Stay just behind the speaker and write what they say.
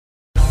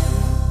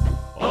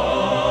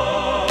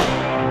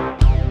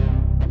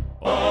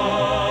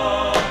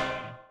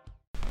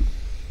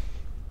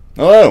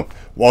Hello,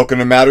 welcome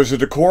to Matters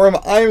of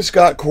DeCorum. I'm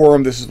Scott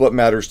Corum. This is what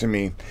matters to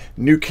me.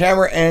 New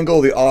camera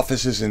angle, the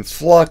office is in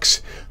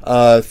flux.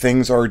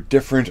 Things are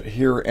different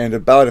here and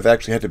about. I've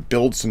actually had to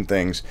build some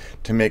things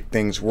to make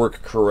things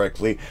work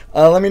correctly.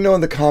 Let me know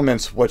in the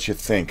comments what you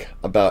think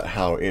about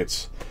how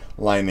it's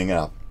lining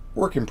up.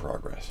 Work in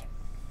progress.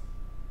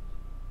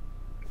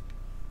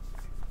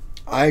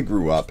 I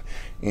grew up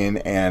in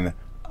an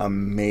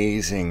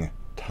amazing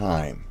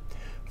time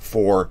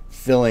for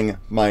filling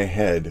my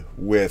head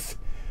with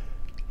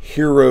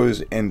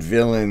heroes and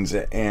villains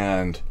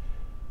and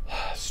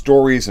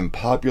stories and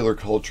popular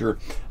culture.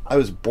 I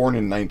was born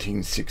in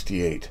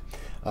 1968.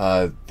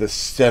 The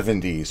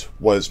 70s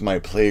was my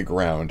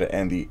playground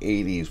and the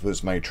 80s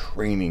was my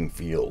training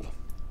field.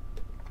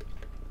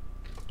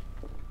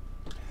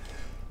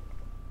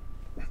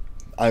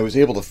 I was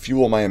able to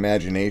fuel my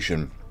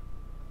imagination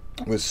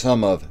with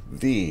some of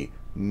the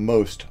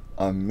most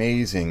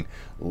amazing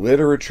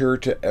literature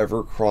to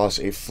ever cross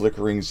a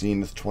flickering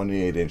Zenith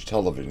 28-inch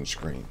television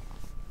screen.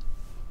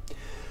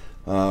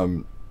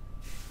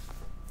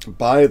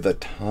 By the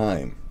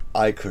time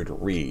I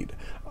could read,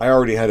 I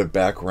already had a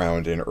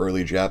background in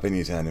early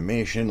Japanese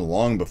animation,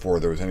 long before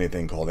there was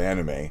anything called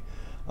anime.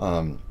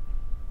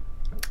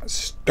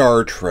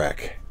 Star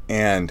Trek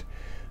and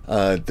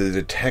the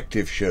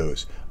detective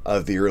shows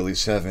of the early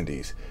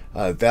 70s.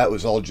 That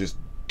was all just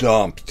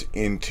dumped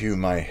into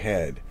my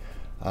head.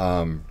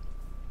 The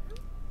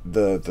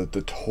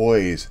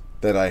toys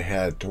that I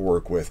had to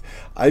work with.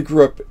 I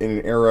grew up in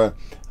an era.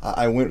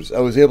 I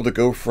was able to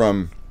go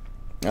from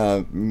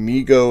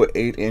Mego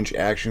 8-inch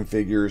action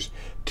figures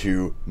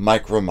to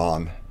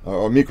Microman,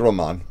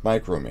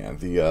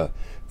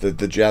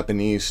 the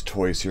Japanese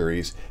toy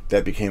series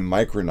that became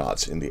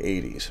Micronauts in the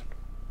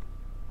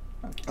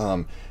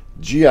 80s.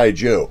 G.I.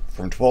 Joe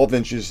from 12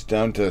 inches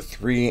down to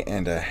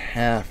 3.5,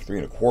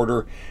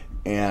 3.25,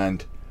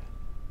 and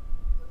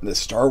the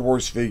Star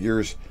Wars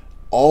figures,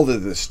 all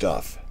of this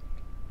stuff.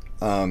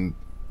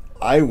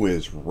 I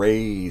was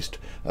raised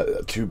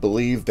to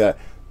believe that,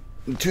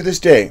 to this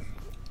day,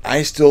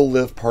 I still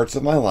live parts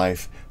of my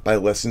life by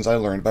lessons I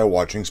learned by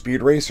watching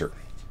Speed Racer.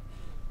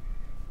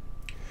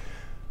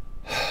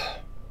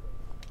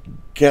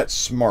 Get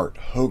Smart,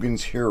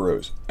 Hogan's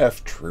Heroes,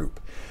 F Troop,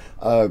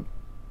 a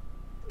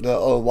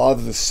lot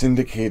of the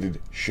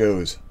syndicated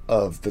shows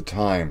of the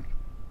time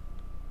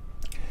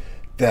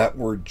that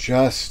were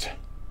just...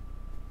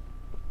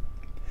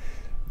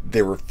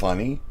 They were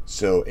funny,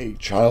 so a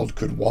child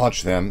could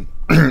watch them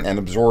and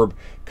absorb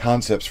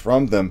concepts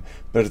from them,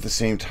 but at the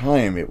same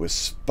time it was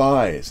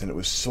spies and it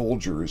was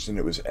soldiers and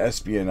it was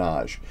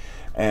espionage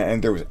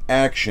and there was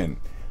action.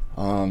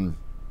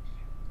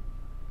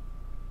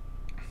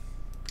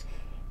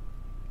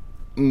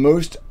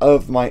 Most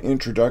of my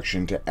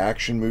introduction to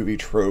action movie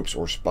tropes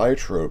or spy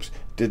tropes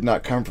did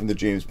not come from the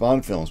James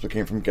Bond films, but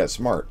came from Get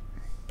Smart.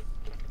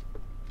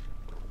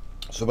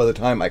 So by the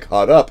time I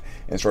caught up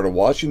and started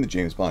watching the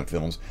James Bond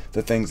films,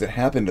 the things that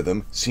happened to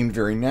them seemed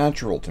very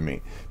natural to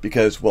me.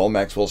 Because, well,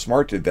 Maxwell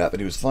Smart did that,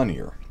 but he was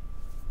funnier.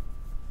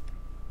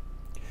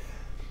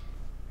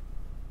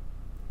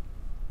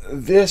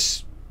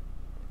 This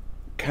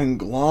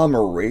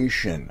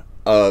conglomeration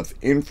of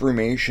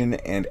information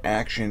and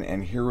action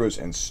and heroes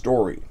and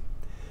story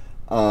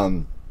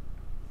formed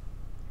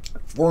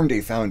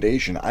a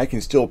foundation I can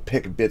still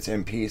pick bits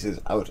and pieces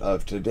out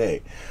of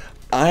today.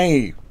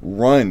 I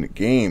run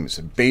games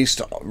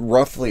based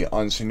roughly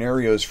on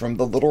scenarios from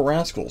the Little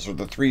Rascals or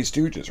the Three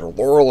Stooges or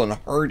Laurel and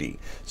Hardy,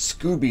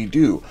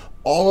 Scooby-Doo.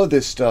 All of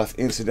this stuff,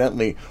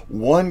 incidentally,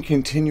 one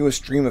continuous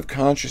stream of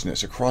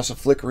consciousness across a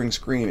flickering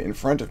screen in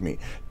front of me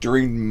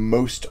during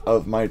most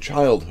of my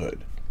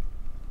childhood.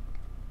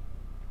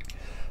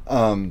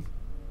 I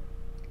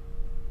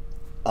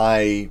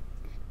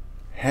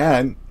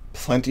had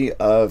plenty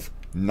of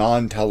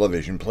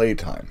non-television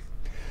playtime.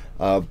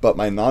 But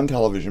my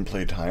non-television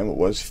playtime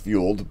was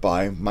fueled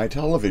by my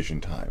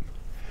television time.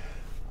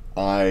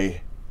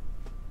 I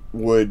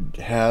would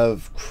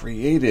have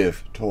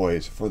creative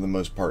toys for the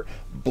most part.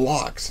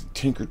 Blocks,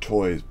 Tinker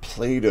Toys,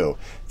 Play-Doh,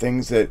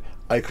 things that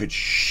I could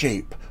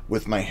shape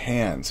with my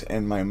hands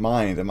and my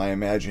mind and my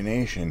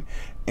imagination.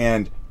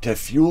 And to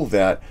fuel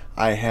that,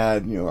 I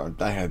had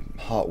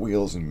Hot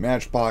Wheels and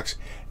Matchbox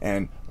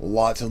and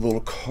lots of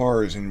little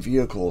cars and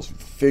vehicles,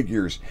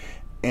 figures,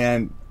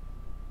 and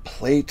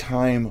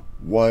playtime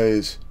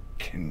was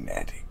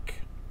kinetic.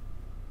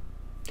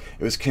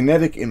 It was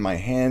kinetic in my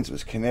hands, it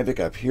was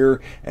kinetic up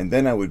here, and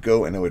then I would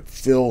go and I would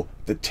fill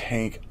the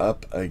tank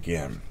up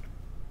again.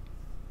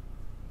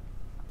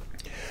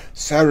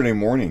 Saturday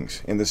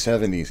mornings in the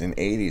 70s and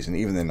 80s and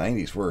even the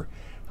 90s were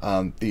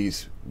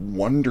these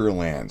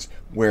wonderlands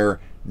where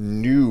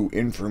new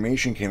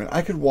information came in.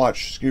 I could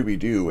watch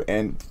Scooby-Doo,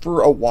 and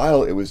for a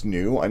while it was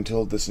new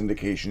until the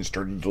syndication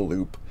started to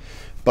loop.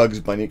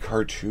 Bugs Bunny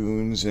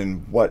cartoons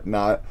and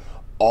whatnot,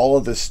 all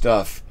of this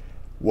stuff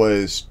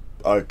was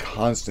a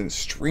constant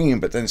stream,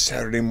 but then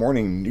Saturday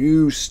morning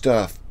new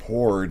stuff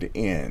poured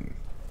in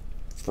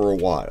for a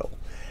while.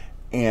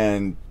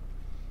 And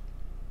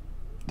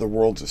the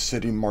World's a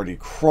City, Marty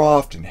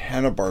Krofft, and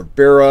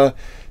Hanna-Barbera,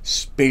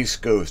 Space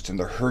Ghost, and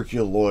the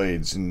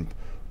Herculoids, and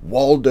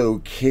Waldo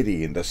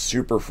Kitty, and the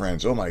Super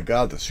Friends. Oh my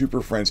god, the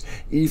Super Friends.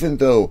 Even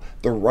though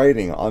the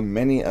writing on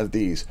many of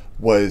these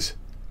was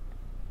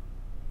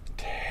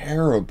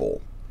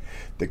terrible,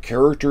 the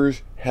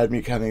characters had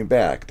me coming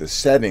back. The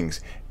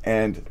settings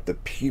and the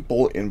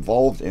people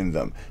involved in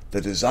them,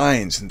 the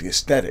designs and the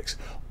aesthetics,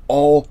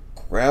 all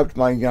grabbed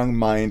my young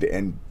mind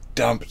and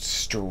dumped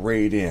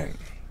straight in.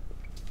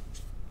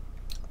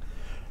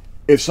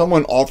 If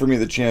someone offered me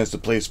the chance to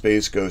play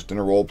Space Ghost in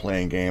a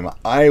role-playing game,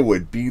 I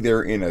would be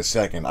there in a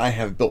second. I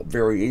have built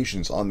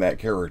variations on that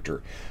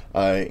character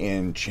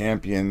in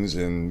Champions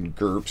and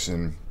GURPS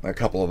and a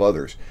couple of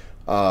others.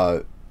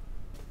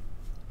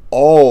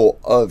 All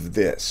of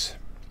this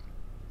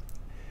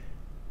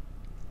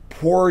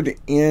poured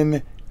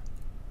in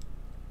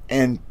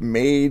and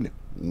made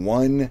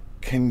one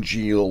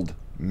congealed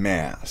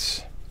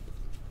mass.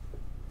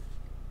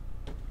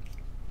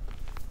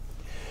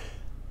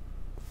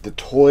 The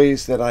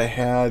toys that I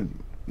had,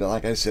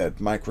 like I said,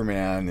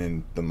 Microman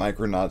and the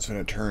Micronauts when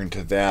it turned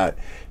to that,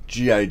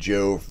 G.I.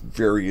 Joe,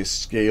 various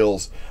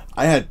scales.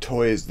 I had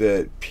toys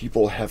that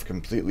people have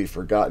completely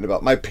forgotten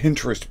about. My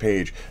Pinterest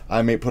page,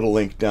 I may put a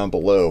link down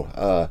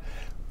below,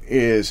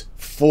 is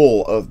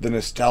full of the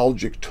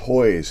nostalgic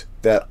toys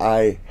that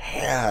I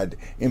had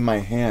in my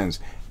hands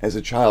as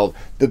a child.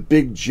 The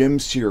Big Jim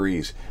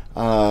series,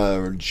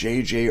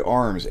 J.J.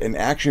 Arms, an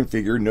action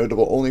figure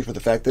notable only for the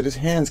fact that his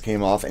hands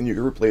came off and you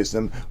could replace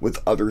them with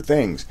other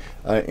things,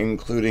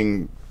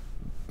 including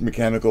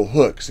mechanical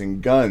hooks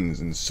and guns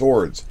and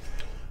swords.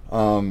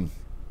 The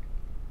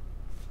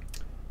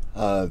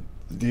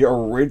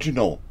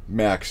original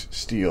Max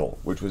Steel,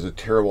 which was a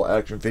terrible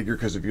action figure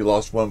because if you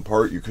lost one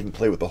part, you couldn't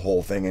play with the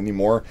whole thing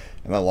anymore.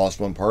 And I lost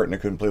one part and I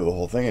couldn't play with the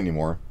whole thing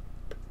anymore.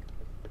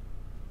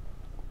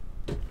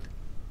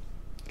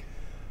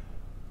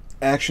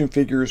 Action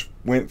figures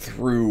went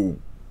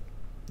through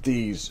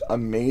these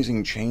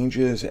amazing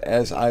changes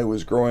as I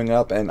was growing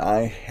up, and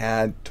I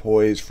had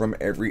toys from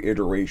every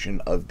iteration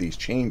of these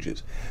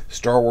changes.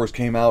 Star Wars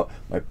came out,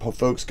 my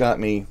folks got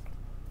me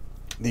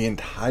the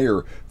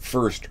entire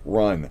first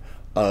run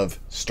of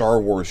Star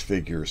Wars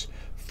figures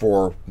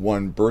for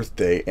one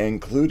birthday,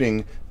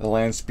 including the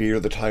Land Speeder,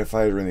 the TIE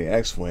Fighter, and the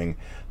X-Wing.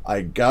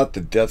 I got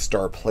the Death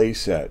Star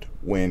playset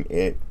when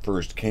it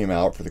first came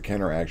out for the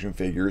Kenner action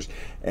figures,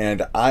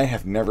 and I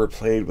have never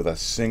played with a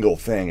single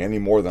thing any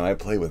more than I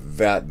play with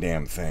that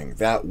damn thing.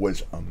 That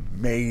was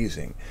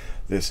amazing.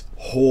 This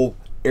whole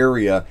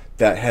area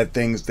that had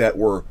things that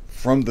were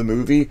from the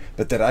movie,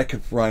 but that I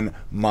could run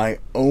my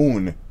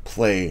own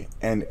play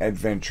and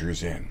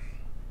adventures in.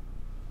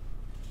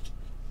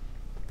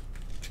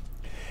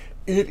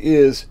 It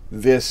is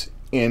this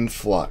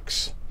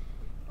influx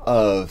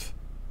of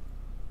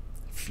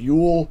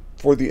fuel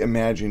for the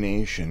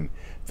imagination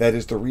that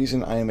is the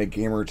reason I am a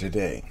gamer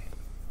today.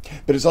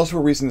 But it's also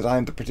a reason that I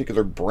am the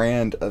particular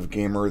brand of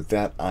gamer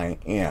that I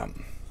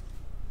am.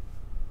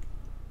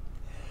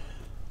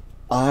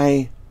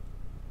 I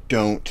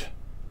don't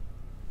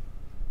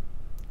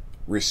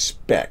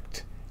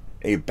respect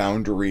a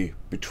boundary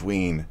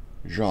between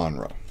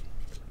genre.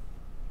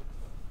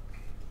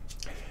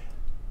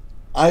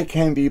 I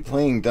can be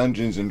playing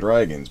Dungeons and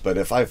Dragons, but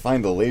if I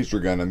find a laser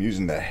gun, I'm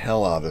using the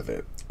hell out of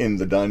it in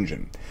the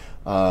dungeon.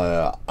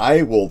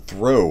 I will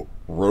throw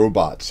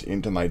robots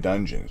into my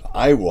dungeons.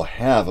 I will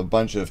have a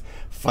bunch of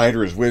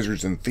fighters,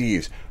 wizards, and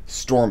thieves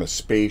storm a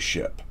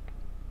spaceship.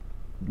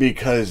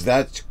 Because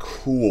that's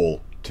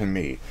cool to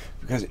me.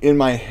 Because in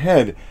my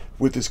head,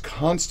 with this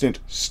constant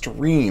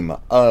stream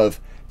of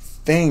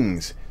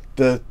things,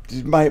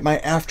 my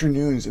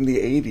afternoons in the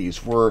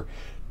 80s were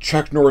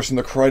Chuck Norris and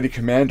the Karate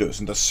Commandos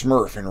and the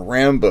Smurf and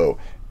Rambo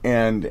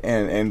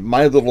and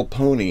My Little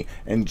Pony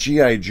and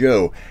G.I.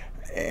 Joe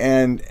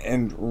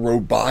and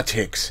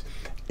robotics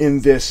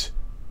in this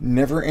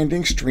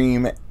never-ending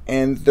stream,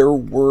 and there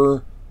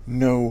were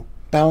no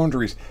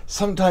boundaries.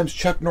 Sometimes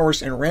Chuck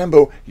Norris and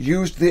Rambo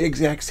used the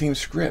exact same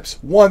scripts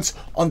once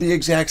on the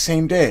exact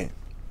same day.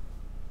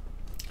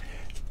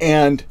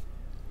 And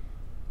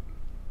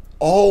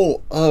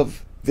all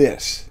of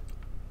this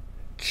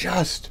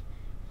just,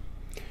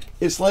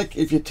 it's like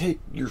if you take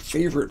your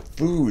favorite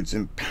foods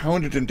and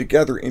pounded them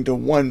together into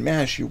one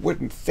mash, you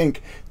wouldn't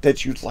think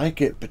that you'd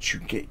like it, but you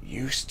get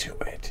used to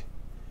it.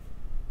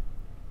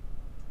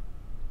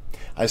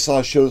 I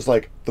saw shows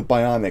like The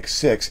Bionic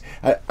 6.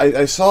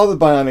 I saw The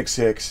Bionic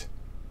 6,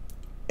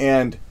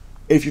 and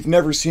if you've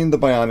never seen The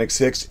Bionic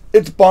 6,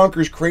 it's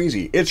bonkers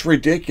crazy. It's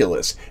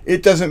ridiculous.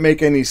 It doesn't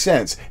make any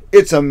sense.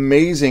 It's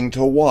amazing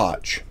to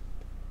watch.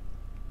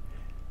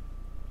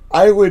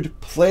 I would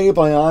play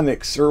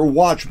Bionics or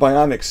watch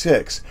Bionic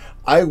 6.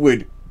 I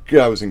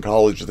was in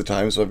college at the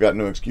time, so I've got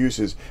no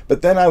excuses.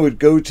 But then I would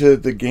go to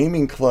the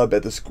gaming club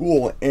at the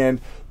school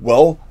and,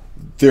 well,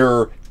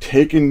 they're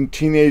taking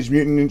Teenage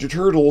Mutant Ninja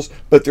Turtles,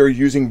 but they're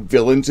using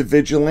villains and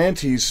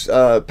vigilantes'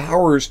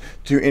 powers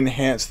to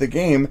enhance the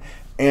game.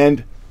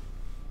 And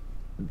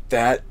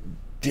that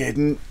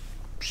didn't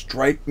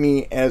strike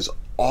me as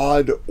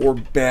odd or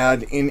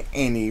bad in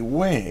any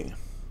way.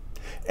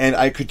 And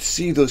I could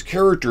see those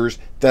characters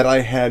that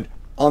I had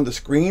on the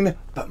screen,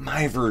 but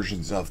my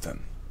versions of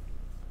them.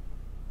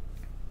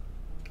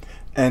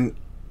 And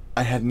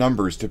I had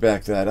numbers to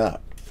back that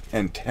up,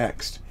 and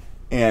text,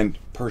 and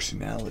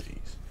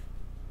personalities.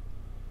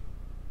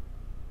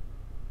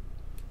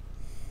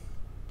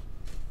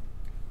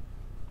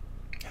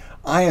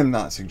 I am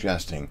not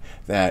suggesting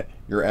that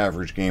your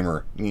average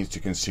gamer needs to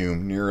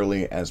consume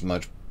nearly as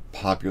much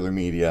popular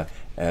media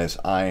as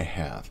I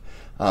have.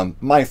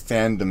 My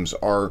fandoms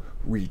are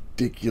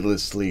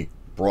ridiculously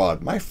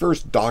broad. My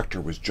first Doctor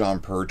was John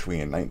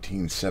Pertwee in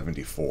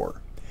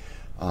 1974.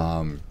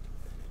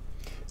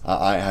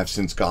 I have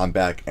since gone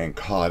back and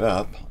caught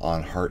up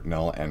on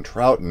Hartnell and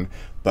Troughton,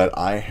 but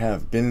I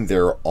have been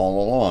there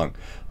all along.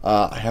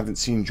 I haven't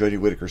seen Jodie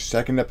Whittaker's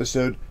second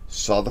episode,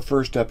 saw the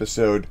first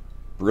episode,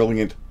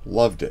 brilliant,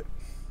 loved it.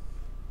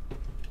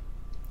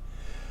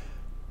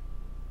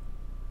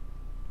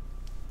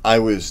 I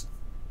was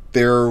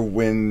there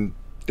when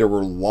there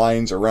were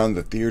lines around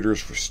the theaters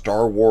for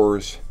Star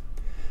Wars.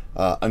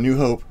 A New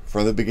Hope,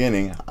 from the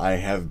beginning. I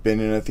have been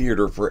in a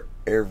theater for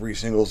every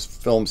single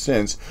film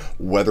since,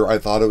 whether I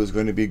thought it was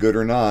going to be good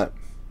or not.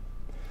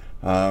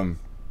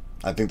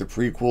 I think the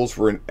prequels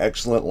were an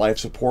excellent life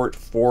support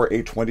for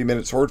a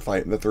 20-minute sword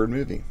fight in the third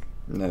movie.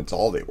 And that's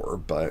all they were,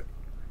 but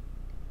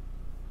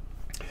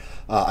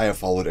I have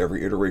followed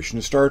every iteration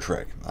of Star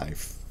Trek. I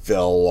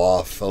fell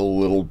off a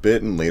little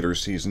bit in later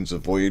seasons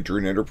of Voyager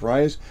and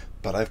Enterprise,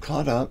 but I've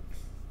caught up.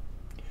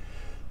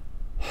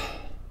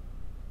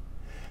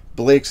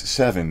 Blake's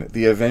Seven,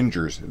 The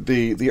Avengers,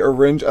 the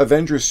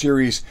Avengers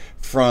series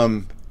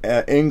from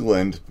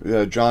England,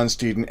 John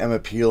Steed and Emma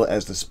Peel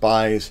as the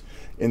spies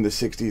in the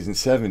 60s and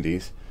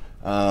 70s.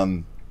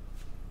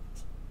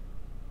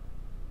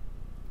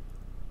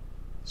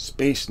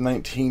 Space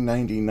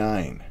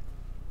 1999,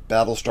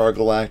 Battlestar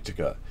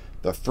Galactica.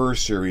 The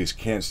first series,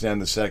 can't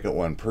stand the second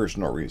one,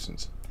 personal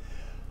reasons.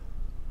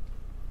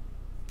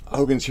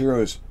 Hogan's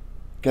Heroes,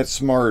 Get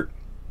Smart.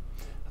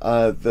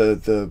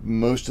 The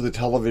most of the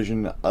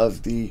television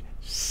of the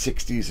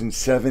 60s and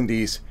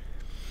 70s,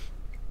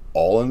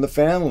 All in the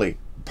Family,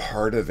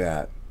 part of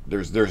that.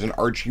 There's an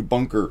Archie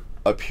Bunker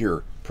up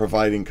here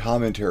providing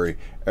commentary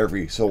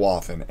every so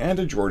often, and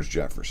a George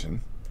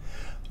Jefferson.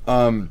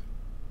 I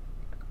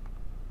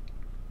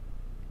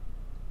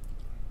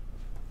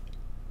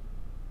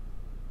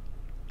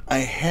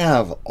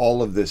have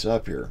all of this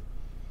up here.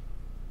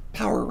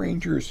 Power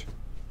Rangers,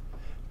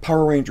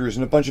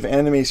 and a bunch of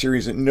anime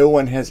series that no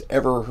one has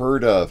ever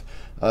heard of.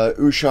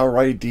 Usha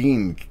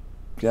Raideen.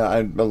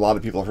 Yeah, a lot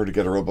of people have heard of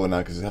Get a Robo now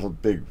because it had a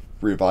big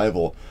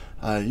revival.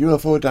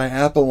 UFO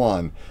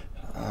Diapolon.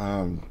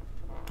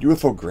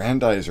 UFO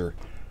Grandizer.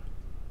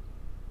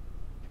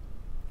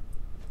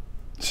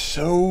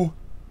 So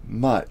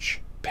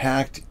much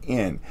packed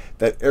in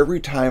that every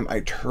time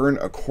I turn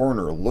a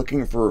corner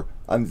looking for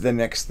the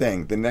next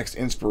thing, the next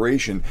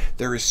inspiration,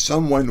 there is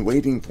someone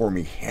waiting for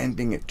me,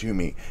 handing it to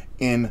me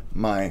in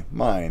my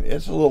mind.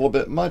 It's a little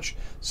bit much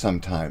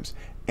sometimes,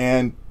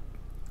 and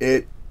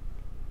it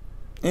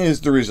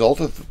is the result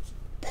of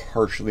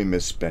partially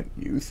misspent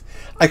youth.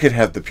 I could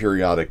have the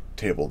periodic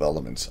table of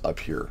elements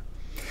up here.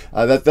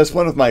 That's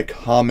one of my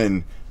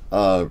common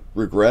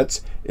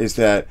regrets, is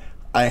that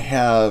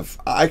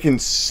I can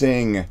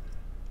sing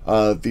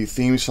the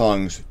theme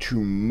songs to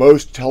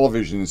most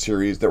television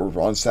series that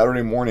were on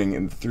Saturday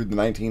morning through the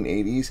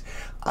 1980s.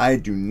 I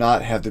do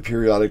not have the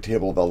periodic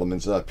table of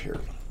elements up here.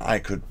 I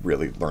could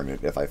really learn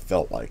it if I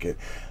felt like it.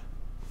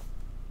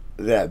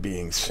 That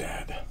being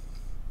said,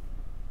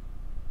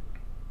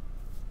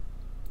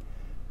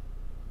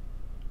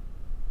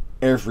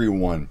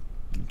 everyone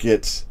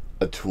gets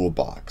a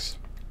toolbox.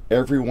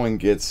 Everyone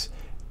gets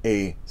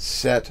a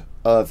set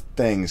of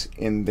things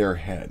in their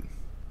head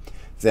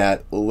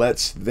that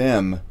lets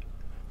them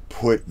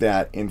put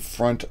that in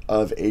front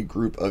of a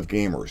group of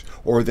gamers,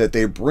 or that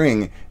they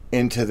bring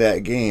into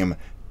that game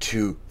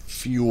to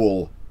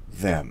fuel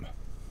them.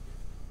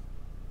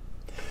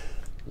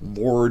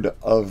 Lord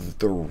of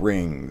the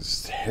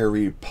Rings,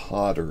 Harry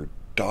Potter,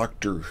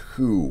 Doctor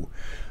Who,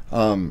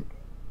 the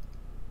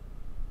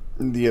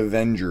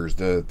Avengers,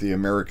 the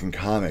American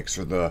comics,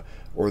 or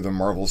the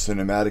Marvel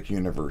Cinematic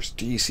Universe,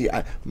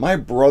 DC. My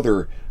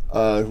brother,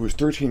 who was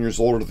 13 years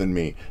older than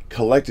me,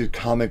 collected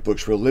comic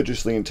books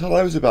religiously until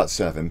I was about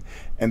 7,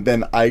 and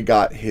then I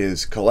got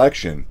his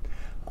collection.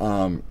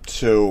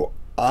 So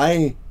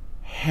I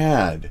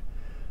had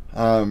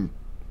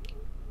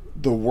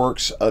the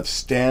works of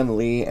Stan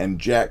Lee and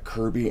Jack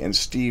Kirby and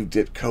Steve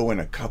Ditko,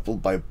 and a couple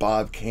by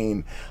Bob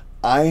Kane.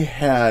 I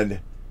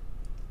had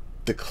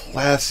the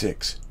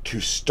classics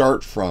to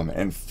start from,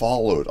 and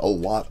followed a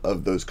lot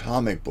of those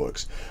comic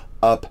books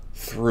up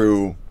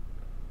through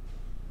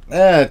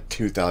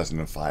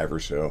 2005 or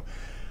so.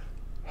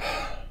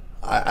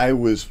 I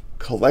was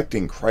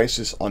collecting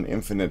Crisis on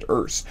Infinite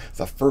Earths,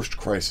 the first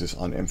Crisis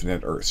on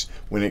Infinite Earths,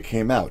 when it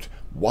came out.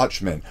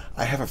 Watchmen.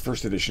 I have a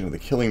first edition of The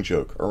Killing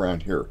Joke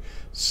around here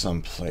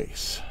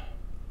someplace.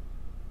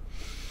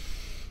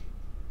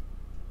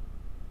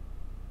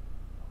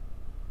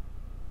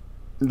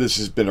 this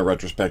has been a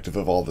retrospective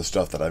of all the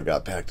stuff that I've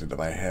got packed into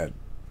my head.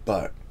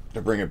 But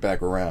to bring it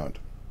back around,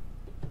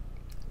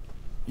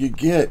 you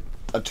get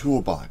a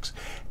toolbox,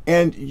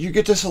 and you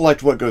get to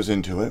select what goes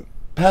into it.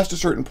 Past a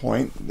certain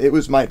point, it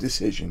was my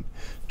decision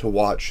to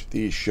watch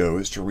these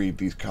shows, to read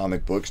these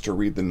comic books, to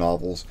read the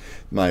novels,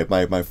 my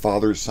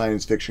father's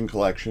science fiction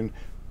collection,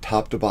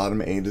 top to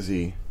bottom, A to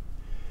Z,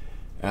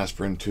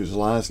 aspirin to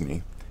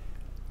Zelazny.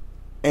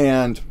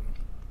 And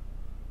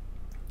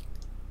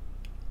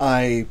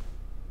I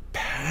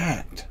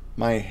packed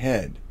my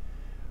head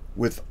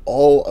with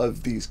all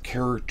of these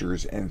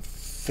characters and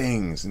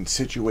things and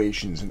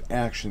situations and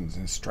actions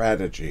and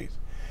strategies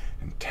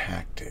and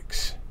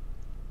tactics.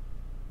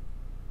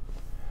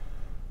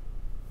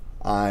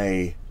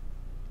 I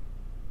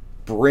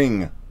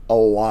bring a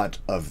lot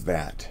of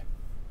that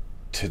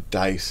to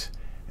dice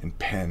and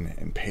pen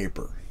and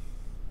paper.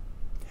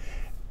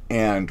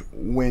 And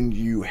when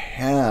you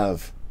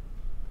have,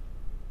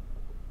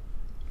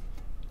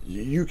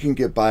 you can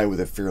get by with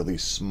a fairly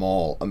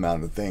small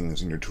amount of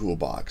things in your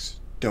toolbox.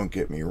 Don't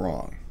get me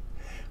wrong.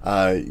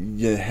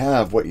 You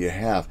have what you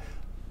have.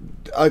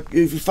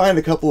 If you find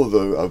a couple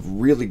of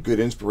really good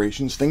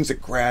inspirations, things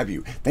that grab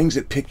you, things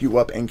that pick you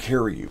up and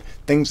carry you,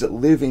 things that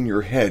live in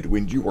your head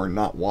when you are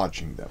not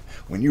watching them,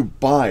 when you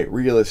buy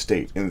real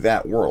estate in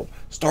that world,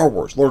 Star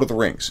Wars, Lord of the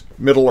Rings,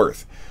 Middle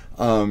Earth,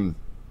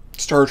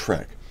 Star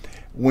Trek,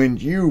 when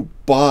you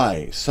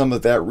buy some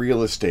of that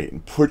real estate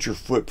and put your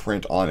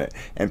footprint on it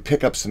and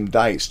pick up some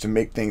dice to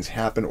make things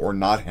happen or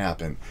not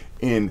happen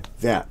in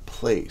that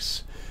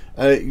place,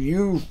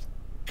 you've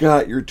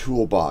got your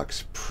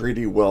toolbox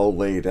pretty well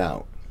laid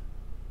out.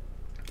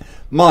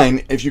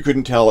 Mine, if you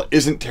couldn't tell,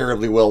 isn't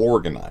terribly well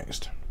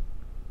organized,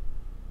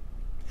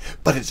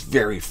 but it's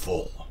very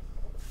full.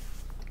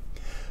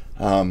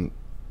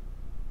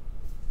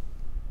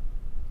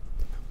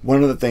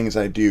 One of the things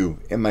I do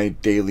in my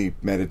daily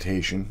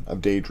meditation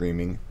of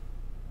daydreaming,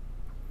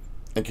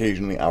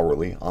 occasionally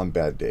hourly on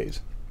bad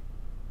days,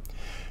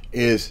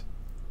 is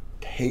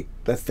take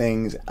the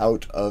things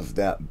out of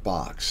that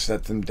box,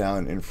 set them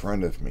down in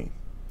front of me.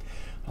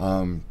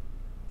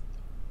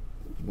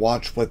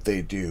 Watch what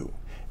they do.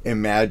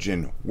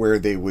 Imagine where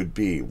they would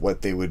be,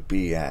 what they would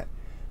be at.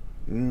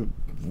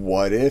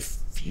 What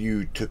if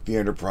you took the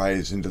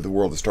Enterprise into the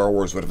world of Star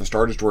Wars? What if a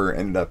Star Destroyer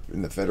ended up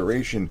in the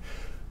Federation?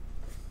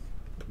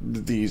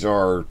 These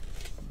are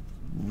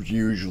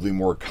usually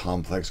more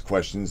complex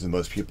questions than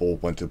most people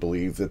want to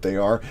believe that they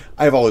are.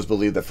 I've always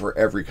believed that for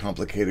every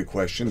complicated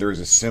question, there is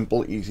a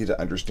simple, easy to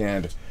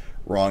understand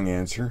wrong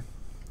answer.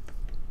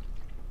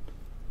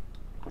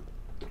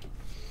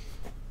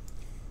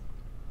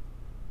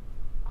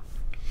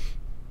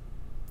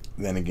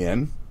 Then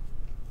again,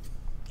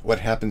 what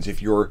happens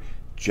if you're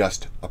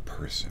just a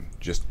person,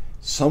 just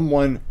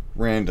someone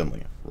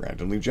randomly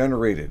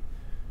generated?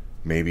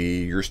 Maybe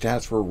your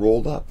stats were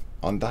rolled up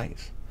on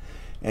dice,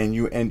 and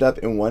you end up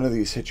in one of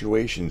these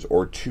situations,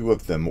 or two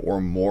of them, or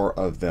more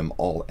of them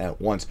all at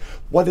once.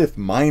 What if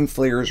Mind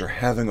Flayers are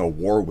having a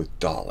war with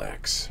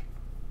Daleks?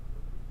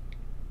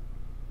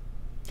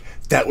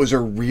 That was a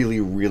really,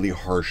 really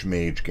harsh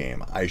mage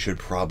game. I should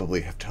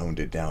probably have toned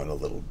it down a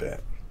little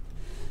bit.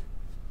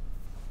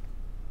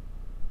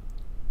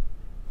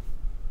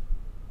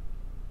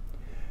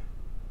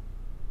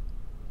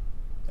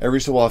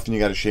 Every so often you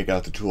got to shake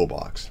out the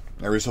toolbox.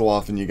 Every so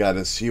often you got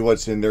to see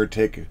what's in there,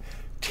 take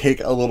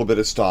a little bit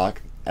of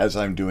stock, as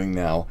I'm doing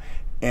now,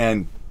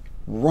 and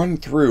run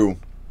through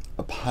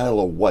a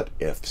pile of what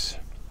ifs.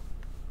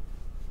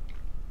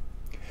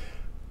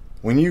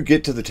 When you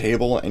get to the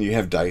table and you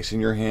have dice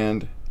in your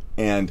hand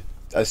and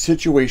a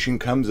situation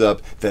comes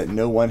up that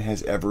no one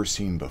has ever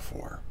seen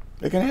before,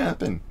 it can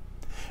happen.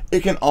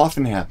 It can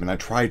often happen. I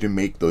try to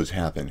make those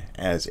happen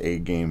as a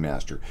game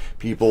master.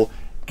 People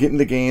get in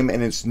the game,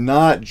 and it's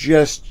not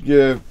just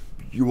you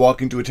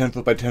walk into a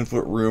 10-foot by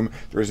 10-foot room,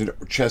 there's a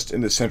chest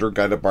in the center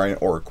guided by an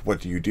orc. What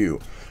do you do?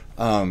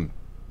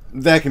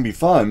 That can be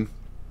fun,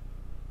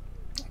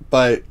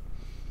 but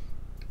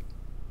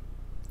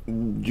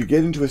you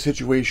get into a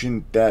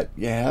situation that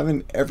you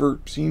haven't ever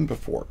seen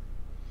before.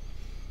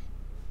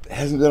 It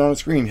hasn't been on a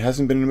screen,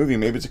 hasn't been in a movie.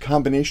 Maybe it's a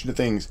combination of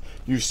things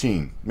you've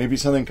seen. Maybe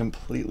something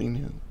completely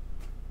new.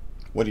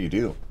 What do you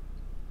do?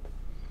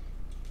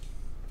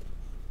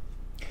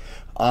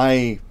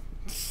 I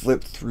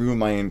flip through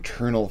my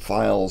internal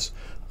files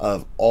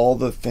of all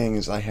the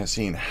things I have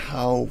seen.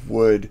 How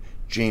would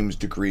James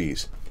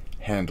DeGrees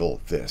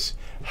handle this?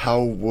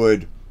 How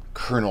would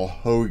Colonel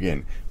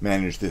Hogan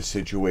manage this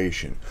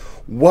situation?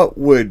 What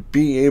would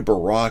B.A.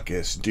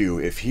 Baracus do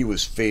if he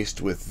was faced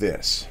with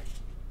this?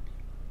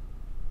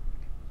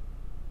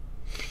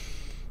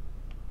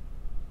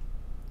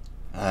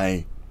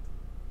 I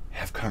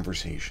have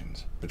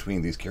conversations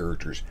between these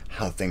characters,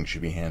 how things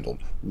should be handled,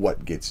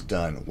 what gets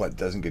done, what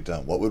doesn't get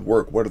done, what would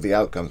work, what are the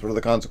outcomes, what are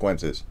the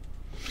consequences.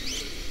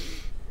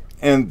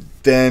 And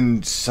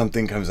then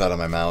something comes out of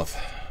my mouth.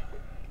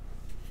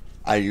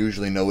 I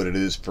usually know what it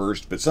is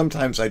first, but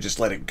sometimes I just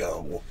let it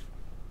go.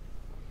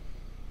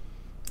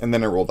 And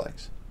then I roll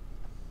dice.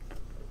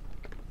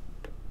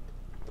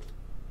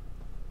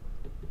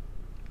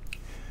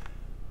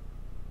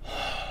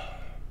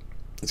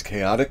 It's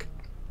chaotic.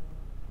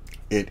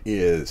 It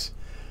is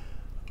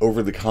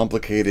overly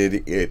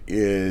complicated. It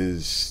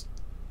is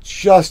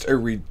just a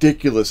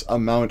ridiculous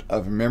amount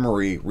of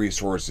memory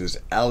resources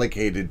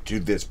allocated to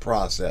this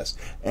process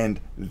and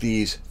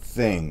these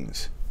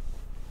things.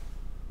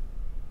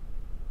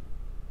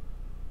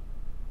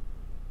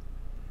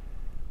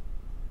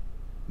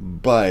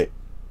 But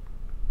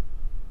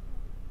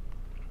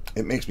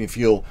it makes me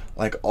feel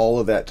like all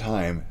of that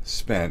time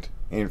spent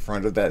in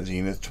front of that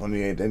Zenith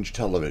 28-inch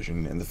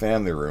television in the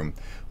family room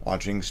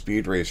watching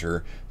Speed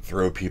Racer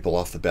throw people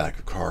off the back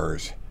of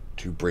cars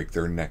to break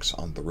their necks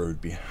on the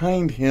road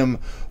behind him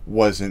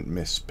wasn't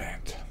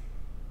misspent.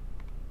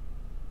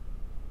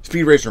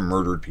 Speed Racer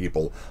murdered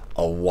people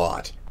a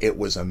lot. It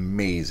was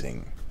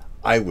amazing.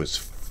 I was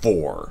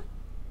 4.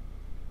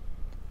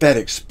 That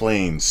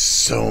explains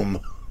so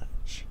much.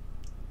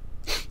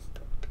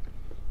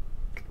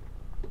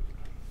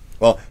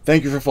 Well,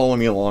 thank you for following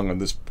me along on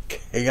this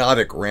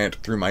chaotic rant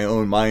through my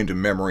own mind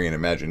and memory and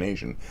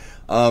imagination.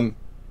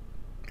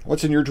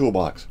 What's in your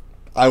toolbox?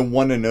 I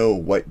want to know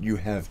what you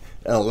have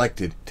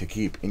elected to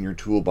keep in your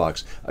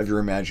toolbox of your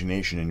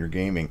imagination and your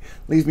gaming.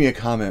 Leave me a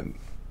comment.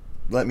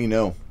 Let me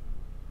know.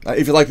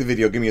 If you liked the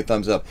video, give me a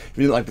thumbs up. If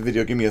you didn't like the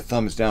video, give me a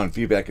thumbs down.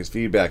 Feedback is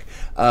feedback.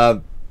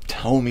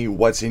 Tell me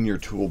what's in your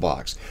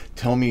toolbox.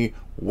 Tell me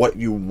what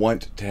you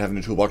want to have in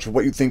a toolbox, or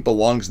what you think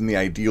belongs in the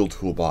ideal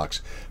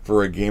toolbox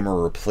for a gamer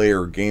or a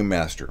player or game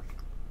master.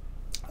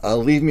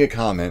 Leave me a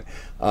comment.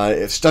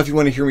 If stuff you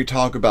want to hear me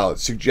talk about,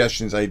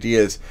 suggestions,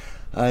 ideas,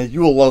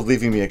 you will love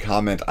leaving me a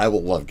comment. I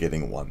will love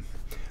getting one.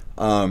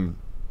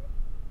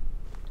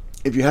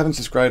 If you haven't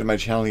subscribed to my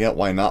channel yet,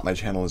 why not? My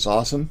channel is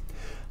awesome.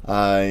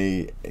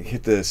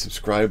 Hit the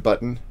subscribe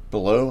button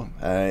below.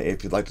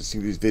 If you'd like to see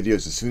these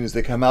videos as soon as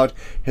they come out,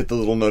 hit the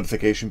little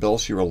notification bell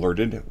so you're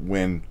alerted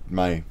when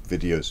my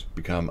videos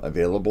become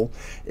available.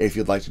 If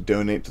you'd like to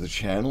donate to the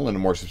channel in a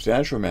more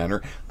substantial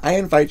manner, I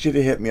invite you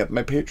to hit me up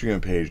my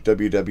Patreon page,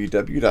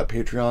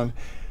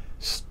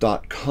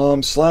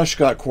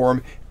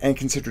 www.patreon.com/ScottCorum, and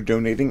consider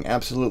donating.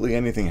 Absolutely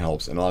anything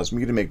helps and allows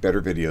me to make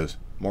better videos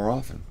more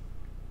often.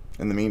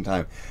 In the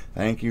meantime,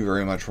 thank you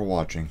very much for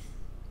watching.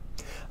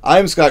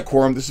 I'm Scott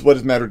Corum, this is what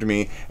has mattered to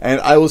me, and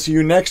I will see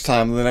you next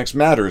time on the next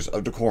Matters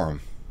of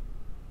DeCorum.